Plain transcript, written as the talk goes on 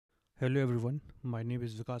Hello everyone, my name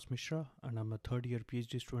is Vikas Mishra and I'm a third year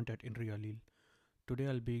PhD student at Inria, Lille. Today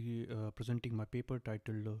I'll be presenting my paper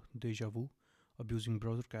titled Déjà, Abusing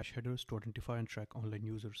Browser Cache Headers to Identify and Track Online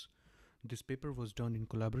Users. This paper was done in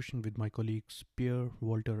collaboration with my colleagues Pierre,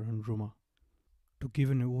 Walter and Romain. To give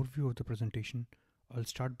an overview of the presentation, I'll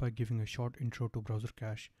start by giving a short intro to browser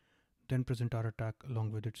cache, then present our attack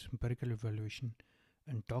along with its empirical evaluation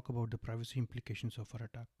and talk about the privacy implications of our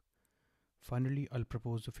attack. Finally, I'll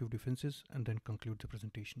propose a few defenses and then conclude the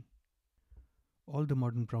presentation. All the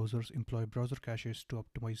modern browsers employ browser caches to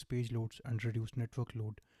optimize page loads and reduce network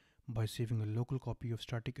load by saving a local copy of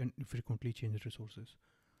static and infrequently changed resources.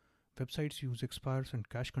 Websites use expires and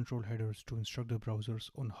cache control headers to instruct the browsers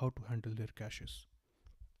on how to handle their caches.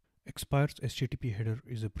 Expires HTTP header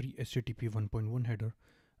is a pre-HTTP 1.1 header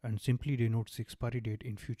and simply denotes the expiry date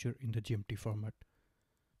in future in the GMT format.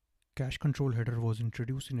 Cache control header was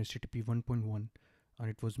introduced in HTTP 1.1 and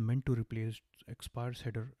it was meant to replace expires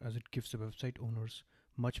header as it gives the website owners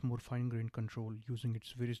much more fine-grained control using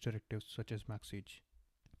its various directives such as maxage.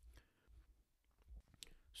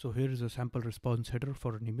 So here is a sample response header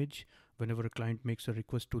for an image. Whenever a client makes a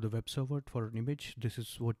request to the web server for an image, this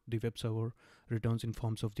is what the web server returns in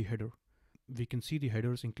forms of the header. We can see the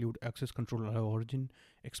headers include access control allow origin,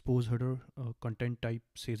 expose header, content type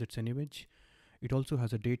says it's an image. It also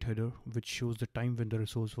has a date header which shows the time when the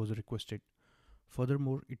resource was requested.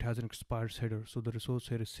 Furthermore, it has an expires header, so the resource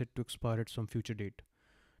here is set to expire at some future date.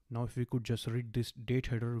 Now if we could just read this date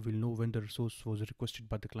header, we'll know when the resource was requested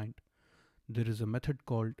by the client. There is a method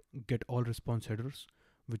called getAllResponseHeaders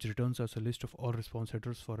which returns us a list of all response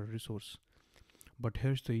headers for a resource. But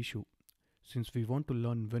here's the issue. Since we want to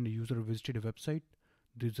learn when a user visited a website,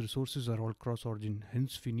 these resources are all cross-origin,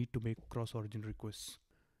 hence we need to make cross-origin requests.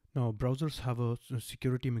 Now, browsers have a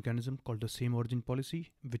security mechanism called the same origin policy,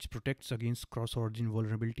 which protects against cross-origin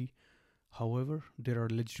vulnerability. However, there are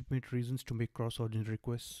legitimate reasons to make cross-origin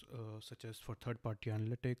requests, such as for third-party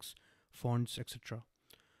analytics, fonts, etc.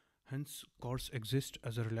 Hence, CORS exists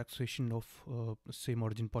as a relaxation of same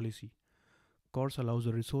origin policy. CORS allows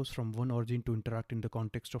a resource from one origin to interact in the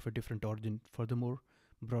context of a different origin. Furthermore,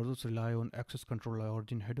 browsers rely on access control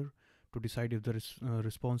origin header to decide if the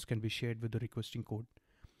response can be shared with the requesting code.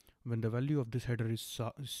 When the value of this header is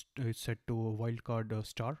set to a wildcard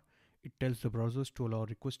star, it tells the browsers to allow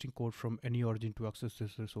requesting code from any origin to access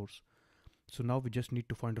this resource. So now we just need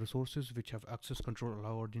to find resources which have access control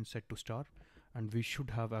allow origin set to star, and we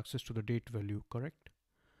should have access to the date value, correct?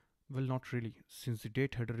 Well, not really, since the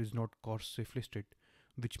date header is not CORS safe listed,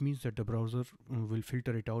 which means that the browser will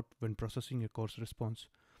filter it out when processing a CORS response.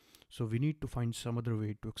 So we need to find some other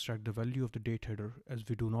way to extract the value of the date header as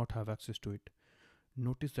we do not have access to it.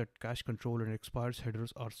 Notice that cache control and expires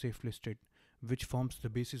headers are safe listed, which forms the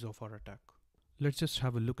basis of our attack. Let's just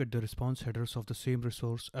have a look at the response headers of the same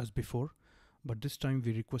resource as before, but this time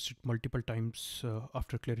we request it multiple times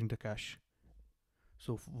after clearing the cache.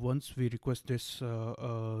 So once we request this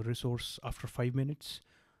resource after 5 minutes,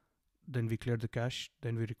 then we clear the cache,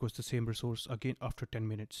 then we request the same resource again after 10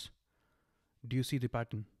 minutes. Do you see the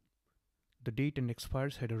pattern? The date and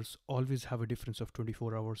expires headers always have a difference of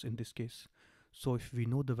 24 hours in this case. So if we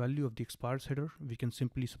know the value of the expires header, we can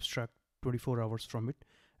simply subtract 24 hours from it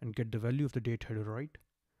and get the value of the date header, right?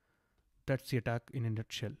 That's the attack in a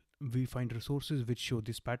nutshell. We find resources which show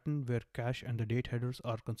this pattern where cache and the date headers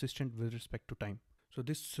are consistent with respect to time. So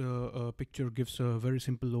this picture gives a very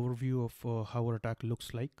simple overview of how our attack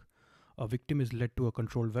looks like. A victim is led to a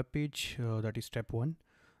controlled web page, that is step 1.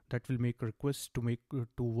 That will make requests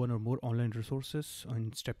to one or more online resources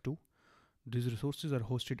in step 2. These resources are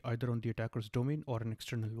hosted either on the attacker's domain or an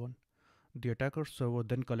external one. The attacker server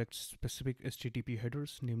then collects specific HTTP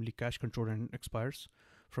headers, namely cache control and expires,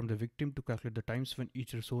 from the victim to calculate the times when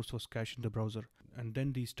each resource was cached in the browser. And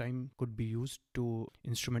then these time could be used to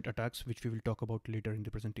instrument attacks, which we will talk about later in the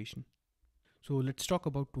presentation. So let's talk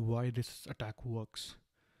about why this attack works.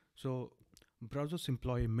 So browsers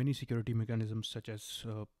employ many security mechanisms such as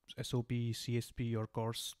SOP, CSP or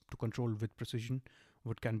CORS to control with precision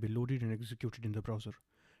what can be loaded and executed in the browser.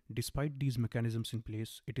 Despite these mechanisms in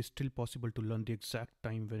place, it is still possible to learn the exact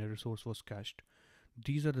time when a resource was cached.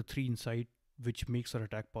 These are the 3 insights which makes our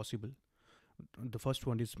attack possible. The first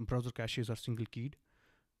one is browser caches are single keyed.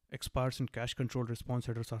 Expires and cache control response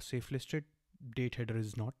headers are safe listed. Date header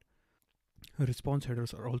is not. Response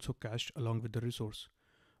headers are also cached along with the resource.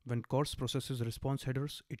 When CORS processes response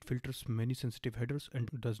headers, it filters many sensitive headers and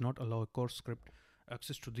does not allow a CORS script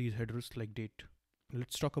access to these headers like date.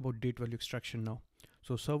 Let's talk about date value extraction now.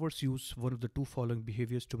 So servers use one of the 2 following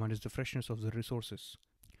behaviors to manage the freshness of the resources.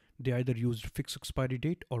 They either use fixed expiry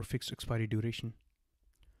date or fixed expiry duration.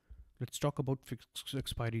 Let's talk about fixed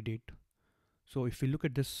expiry date. So if we look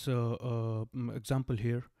at this example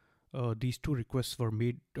here, these two requests were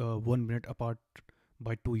made 1 minute apart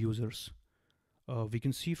by two users. We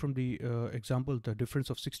can see from the example the difference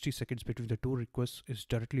of 60 seconds between the two requests is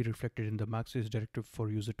directly reflected in the max age directive for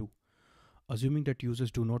user 2. Assuming that users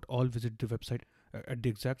do not all visit the website at the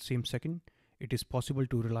exact same second, it is possible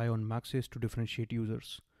to rely on max age to differentiate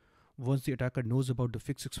users. Once the attacker knows about the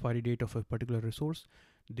fixed expiry date of a particular resource,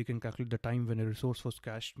 they can calculate the time when a resource was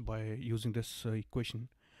cached by using this equation.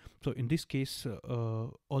 So in this case,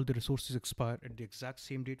 all the resources expire at the exact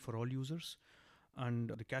same date for all users, and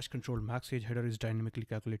the cache control max age header is dynamically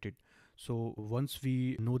calculated. So once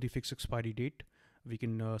we know the fixed expiry date, we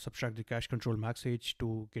can subtract the cache control max age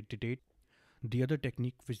to get the date. The other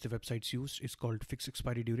technique which the websites use is called fixed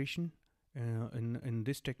expiry duration. In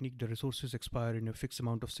this technique, the resources expire in a fixed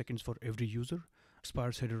amount of seconds for every user.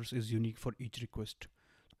 Expires headers is unique for each request.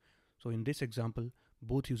 So in this example,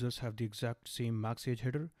 both users have the exact same max age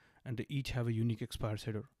header and they each have a unique expires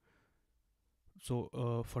header.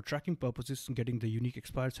 So for tracking purposes, getting the unique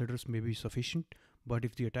expires headers may be sufficient, but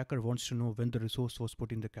if the attacker wants to know when the resource was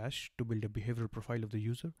put in the cache to build a behavioral profile of the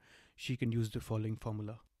user, she can use the following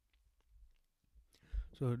formula.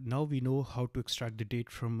 So now we know how to extract the date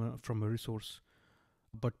from a resource.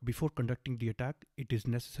 But before conducting the attack, it is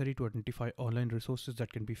necessary to identify online resources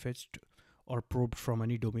that can be fetched or probed from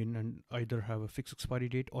any domain and either have a fixed expiry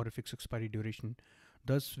date or a fixed expiry duration.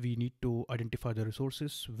 Thus, we need to identify the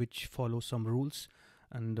resources which follow some rules,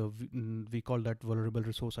 and we call that vulnerable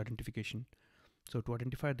resource identification. So to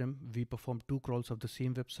identify them, we perform two crawls of the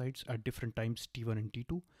same websites at different times T1 and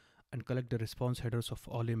T2 and collect the response headers of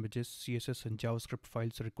all images, CSS and JavaScript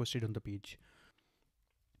files requested on the page.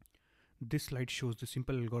 This slide shows the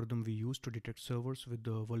simple algorithm we use to detect servers with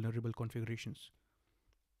the vulnerable configurations.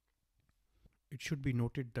 It should be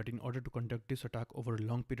noted that in order to conduct this attack over a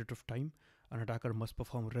long period of time, an attacker must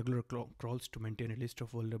perform regular crawls to maintain a list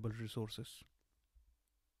of vulnerable resources.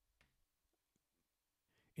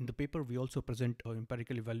 In the paper, we also present an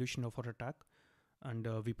empirical evaluation of our attack, and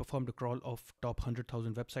we performed a crawl of top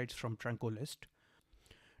 100,000 websites from Tranco list.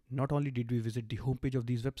 Not only did we visit the homepage of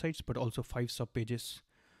these websites, but also 5 subpages.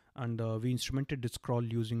 And we instrumented this crawl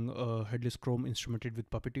using headless Chrome instrumented with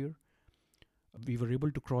Puppeteer. We were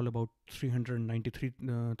able to crawl about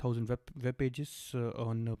 393,000 web pages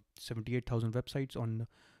on 78,000 websites on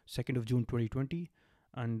 2nd of June 2020,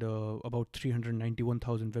 and about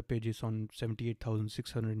 391,000 web pages on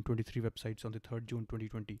 78,623 websites on the 3rd June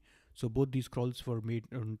 2020. So both these crawls were made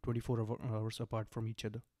 24 hours apart from each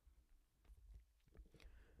other.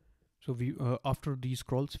 So we, after these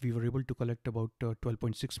crawls, we were able to collect about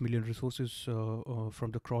 12.6 million resources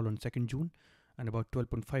from the crawl on 2nd June, and about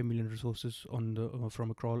 12.5 million resources on the from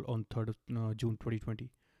a crawl on 3rd of June 2020.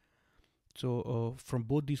 So from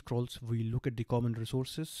both these crawls, we look at the common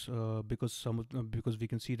resources because because we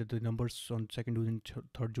can see that the numbers on 2nd June and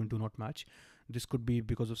 3rd June do not match. This could be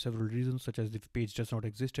because of several reasons, such as the page does not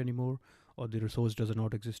exist anymore or the resource does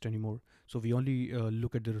not exist anymore. So we only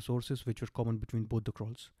look at the resources which were common between both the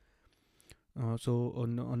crawls. So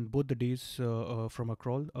on both the days from a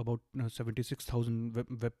crawl, about 76,000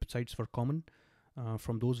 websites were common.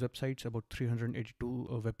 From those websites, about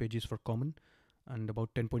 382 web pages were common, and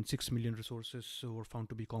about 10.6 million resources were found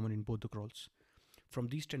to be common in both the crawls. From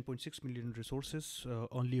these 10.6 million resources,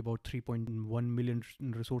 only about 3.1 million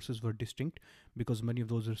resources were distinct because many of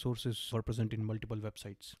those resources were present in multiple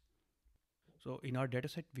websites. So in our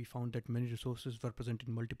dataset, we found that many resources were present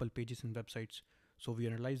in multiple pages and websites. So we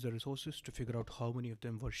analyzed the resources to figure out how many of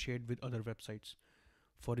them were shared with other websites.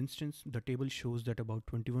 For instance, the table shows that about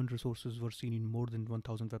 21 resources were seen in more than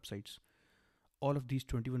 1,000 websites. All of these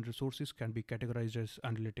 21 resources can be categorized as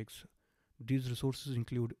analytics. These resources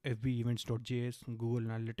include fbevents.js, Google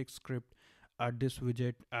Analytics script, add this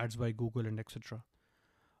widget, ads by Google, and etc.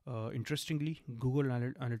 Interestingly, Google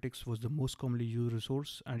Analytics was the most commonly used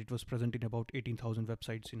resource, and it was present in about 18,000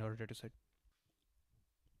 websites in our dataset.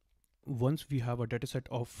 Once we have a dataset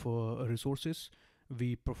of resources,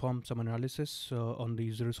 we perform some analysis on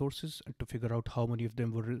these resources to figure out how many of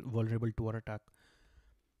them were vulnerable to our attack.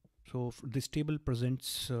 So this table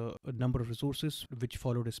presents a number of resources which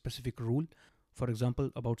followed a specific rule. For example,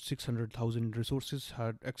 about 600,000 resources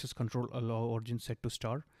had access control allow origin set to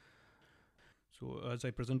star. So as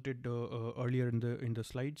I presented earlier in the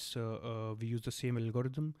slides, we used the same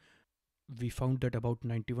algorithm. We found that about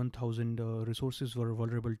 91,000 resources were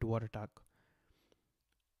vulnerable to our attack.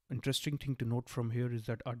 Interesting thing to note from here is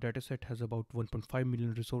that our dataset has about 1.5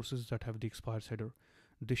 million resources that have the expires header.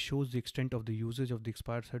 This shows the extent of the usage of the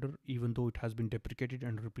expires header, even though it has been deprecated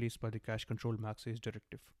and replaced by the cache control max age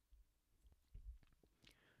directive.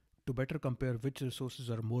 To better compare which resources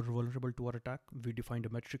are more vulnerable to our attack, we defined a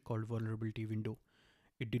metric called vulnerability window.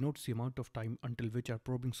 It denotes the amount of time until which our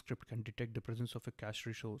probing script can detect the presence of a cached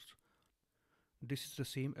resource. This is the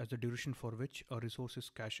same as the duration for which a resource is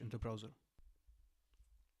cached in the browser.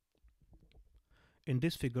 In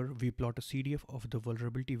this figure, we plot a CDF of the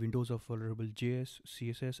vulnerability windows of vulnerable JS,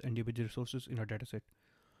 CSS, and image resources in our dataset.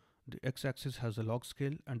 The x-axis has a log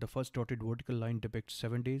scale, and the first dotted vertical line depicts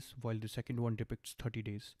 7 days, while the second one depicts 30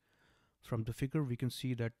 days. From the figure, we can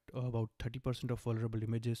see that about 30% of vulnerable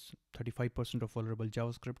images, 35% of vulnerable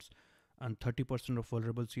JavaScripts, and 30% of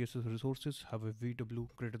vulnerable CSS resources have a VW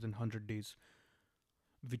greater than 100 days,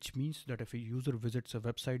 which means that if a user visits a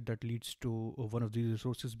website that leads to one of these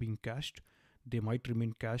resources being cached, they might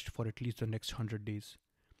remain cached for at least the next 100 days.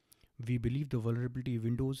 We believe the vulnerability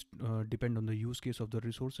windows depend on the use case of the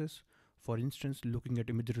resources. For instance, looking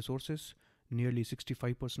at image resources, nearly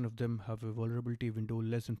 65% of them have a vulnerability window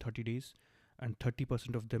less than 30 days, and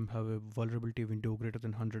 30% of them have a vulnerability window greater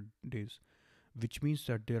than 100 days, which means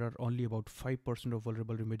that there are only about 5% of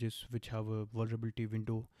vulnerable images which have a vulnerability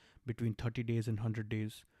window between 30 days and 100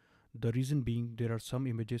 days. The reason being, there are some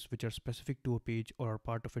images which are specific to a page or are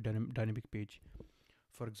part of a dynamic page.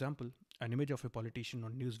 For example, an image of a politician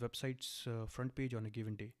on news website's front page on a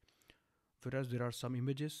given day. Whereas there are some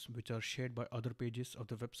images which are shared by other pages of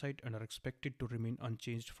the website and are expected to remain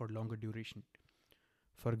unchanged for longer duration.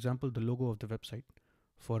 For example, the logo of the website.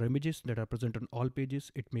 For images that are present on all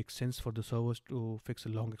pages, it makes sense for the servers to fix a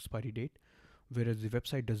long expiry date, whereas the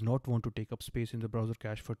website does not want to take up space in the browser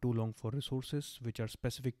cache for too long for resources which are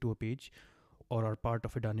specific to a page or are part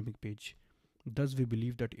of a dynamic page. Thus, we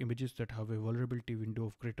believe that images that have a vulnerability window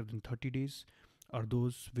of greater than 30 days are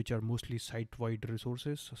those which are mostly site-wide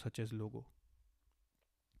resources such as logo.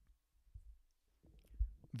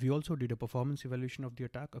 We also did a performance evaluation of the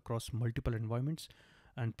attack across multiple environments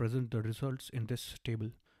and present the results in this table.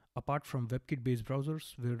 Apart from WebKit-based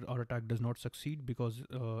browsers where our attack does not succeed because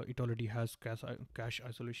it already has cache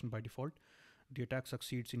isolation by default, the attack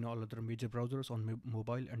succeeds in all other major browsers on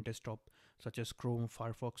mobile and desktop, such as Chrome,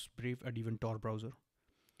 Firefox, Brave, and even Tor browser.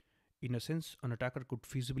 In a sense, an attacker could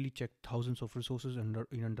feasibly check thousands of resources in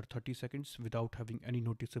under 30 seconds without having any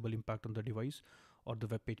noticeable impact on the device or the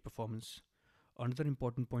web page performance. Another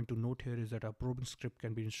important point to note here is that our probing script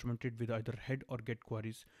can be instrumented with either head or get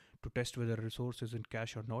queries to test whether a resource is in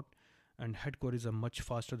cache or not, and head queries are much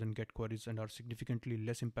faster than get queries and are significantly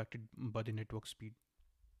less impacted by the network speed.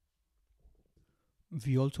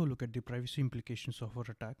 We also look at the privacy implications of our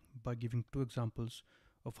attack by giving two examples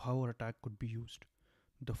of how our attack could be used.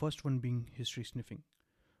 The first one being history sniffing,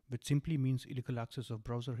 which simply means illegal access of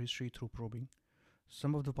browser history through probing.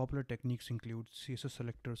 Some of the popular techniques include CSS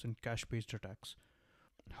selectors and cache-based attacks.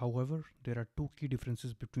 However, there are two key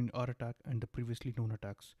differences between our attack and the previously known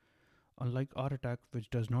attacks. Unlike our attack, which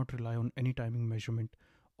does not rely on any timing measurement,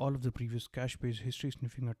 all of the previous cache-based history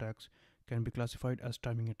sniffing attacks can be classified as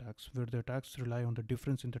timing attacks, where the attacks rely on the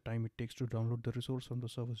difference in the time it takes to download the resource from the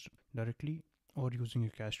servers directly or using a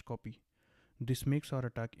cached copy. This makes our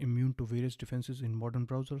attack immune to various defenses in modern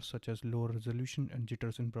browsers such as lower resolution and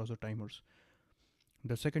jitters in browser timers.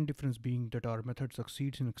 The second difference being that our method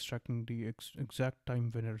succeeds in extracting the exact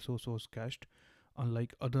time when a resource was cached,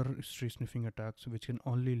 unlike other history sniffing attacks which can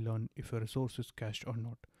only learn if a resource is cached or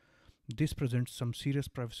not. This presents some serious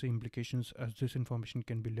privacy implications as this information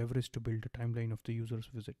can be leveraged to build a timeline of the user's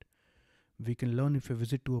visit. We can learn if a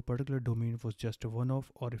visit to a particular domain was just a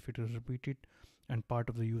one-off or if it is repeated and part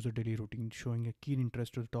of the user daily routine, showing a keen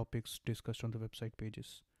interest to the topics discussed on the website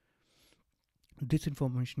pages. This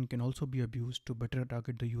information can also be abused to better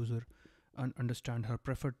target the user and understand her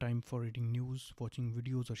preferred time for reading news, watching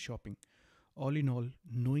videos, or shopping. All in all,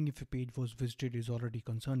 knowing if a page was visited is already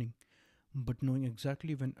concerning, but knowing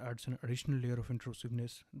exactly when adds an additional layer of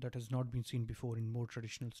intrusiveness that has not been seen before in more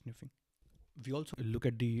traditional sniffing. We also look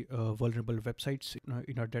at the vulnerable websites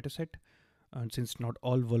in our dataset, and since not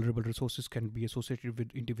all vulnerable resources can be associated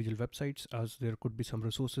with individual websites, as there could be some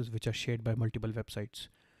resources which are shared by multiple websites.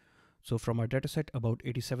 So from our dataset, about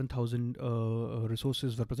 87,000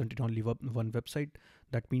 resources were present in only one website.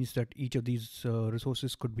 That means that each of these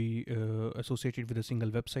resources could be associated with a single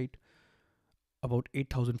website. About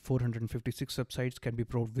 8,456 websites can be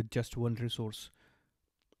probed with just one resource.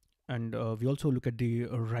 And we also look at the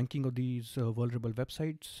ranking of these vulnerable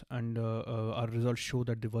websites, and our results show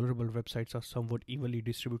that the vulnerable websites are somewhat evenly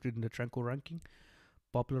distributed in the Tranco ranking.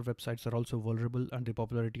 Popular websites are also vulnerable, and the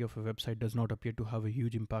popularity of a website does not appear to have a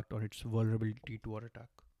huge impact on its vulnerability to our attack.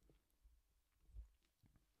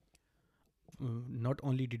 Not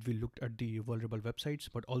only did we look at the vulnerable websites,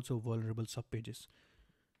 but also vulnerable subpages.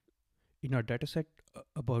 In our dataset,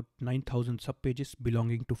 about 9,000 subpages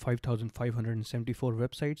belonging to 5,574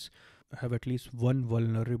 websites have at least one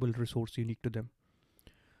vulnerable resource unique to them.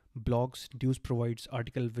 Blogs, news provides,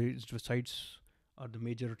 article-based sites are the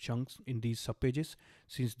major chunks in these subpages,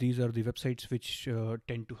 since these are the websites which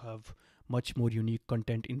tend to have much more unique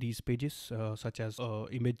content in these pages, such as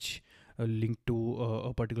image linked to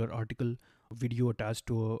a particular article, video attached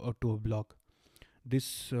to a blog.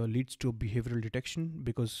 This leads to behavioral detection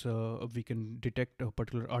because we can detect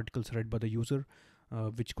particular articles read by the user,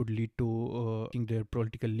 which could lead to their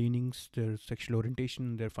political leanings, their sexual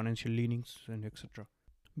orientation, their financial leanings, and etc.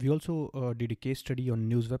 We also did a case study on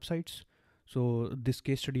news websites. So this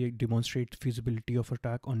case study demonstrates feasibility of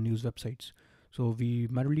attack on news websites. So we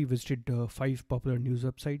manually visited 5 popular news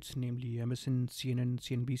websites, namely MSN, CNN,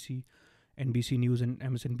 CNBC, NBC News, and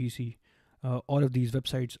MSNBC. All of these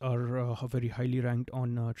websites are very highly ranked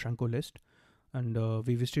on Tranco list, and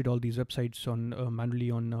we visited all these websites on manually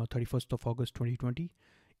on 31st of August 2020.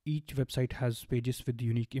 Each website has pages with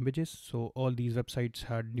unique images, so all these websites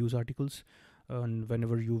had news articles, and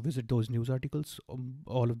whenever you visit those news articles,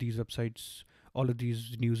 all of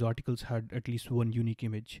these news articles had at least one unique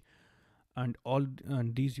image, and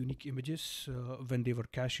these unique images, when they were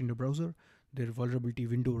cached in the browser, their vulnerability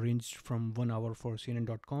window ranged from 1 hour for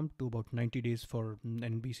CNN.com to about 90 days for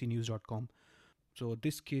NBCnews.com. So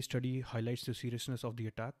this case study highlights the seriousness of the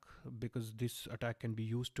attack, because this attack can be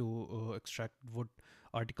used to extract what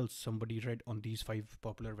articles somebody read on these 5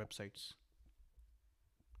 popular websites.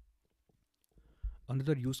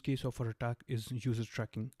 Another use case of our attack is user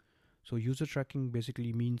tracking. So user tracking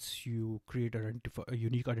basically means you create a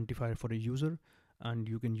unique identifier for a user, and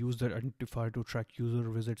you can use that identifier to track user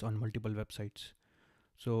visits on multiple websites.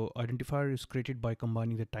 So identifier is created by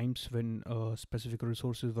combining the times when specific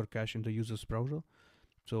resources were cached in the user's browser.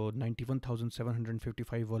 So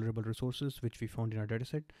 91,755 vulnerable resources which we found in our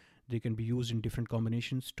dataset, they can be used in different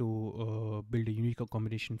combinations to build a unique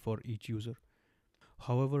combination for each user.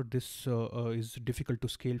 However, this is difficult to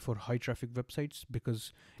scale for high traffic websites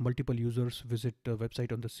because multiple users visit the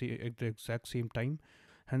website on at the exact same time.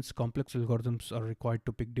 Hence, complex algorithms are required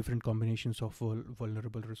to pick different combinations of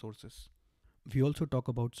vulnerable resources. We also talk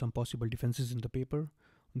about some possible defenses in the paper.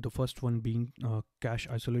 The first one being cache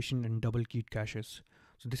isolation and double keyed caches.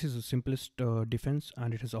 So this is the simplest defense,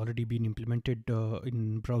 and it has already been implemented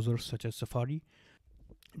in browsers such as Safari.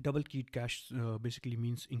 Double keyed cache basically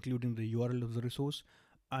means including the URL of the resource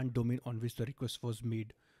and domain on which the request was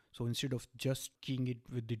made. So instead of just keying it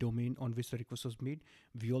with the domain on which the request was made,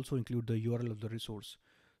 we also include the URL of the resource.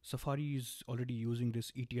 Safari is already using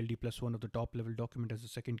this ETLD plus 1 of the top level document as the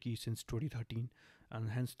second key since 2013, and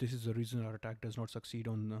hence this is the reason our attack does not succeed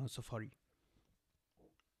on Safari.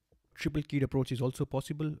 Triple keyed approach is also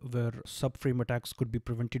possible, where subframe attacks could be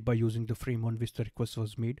prevented by using the frame on which the request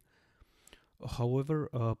was made. However,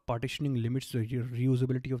 partitioning limits the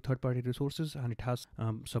reusability of third-party resources, and it has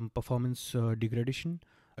some performance degradation,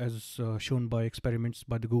 as shown by experiments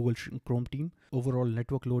by the Google Chrome team. Overall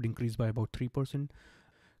network load increased by about 3%,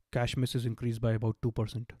 cache misses increased by about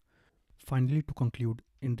 2%. Finally, to conclude,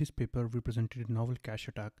 in this paper we presented a novel cache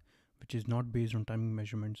attack which is not based on timing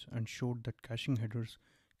measurements and showed that caching headers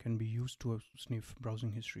can be used to sniff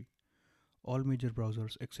browsing history. All major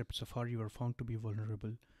browsers except Safari were found to be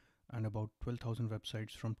vulnerable, and about 12,000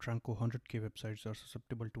 websites from Tranco 100K websites are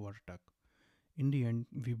susceptible to our attack. In the end,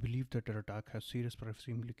 we believe that our attack has serious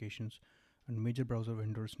privacy implications, and major browser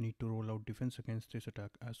vendors need to roll out defense against this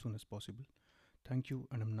attack as soon as possible. Thank you,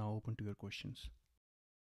 and I'm now open to your questions.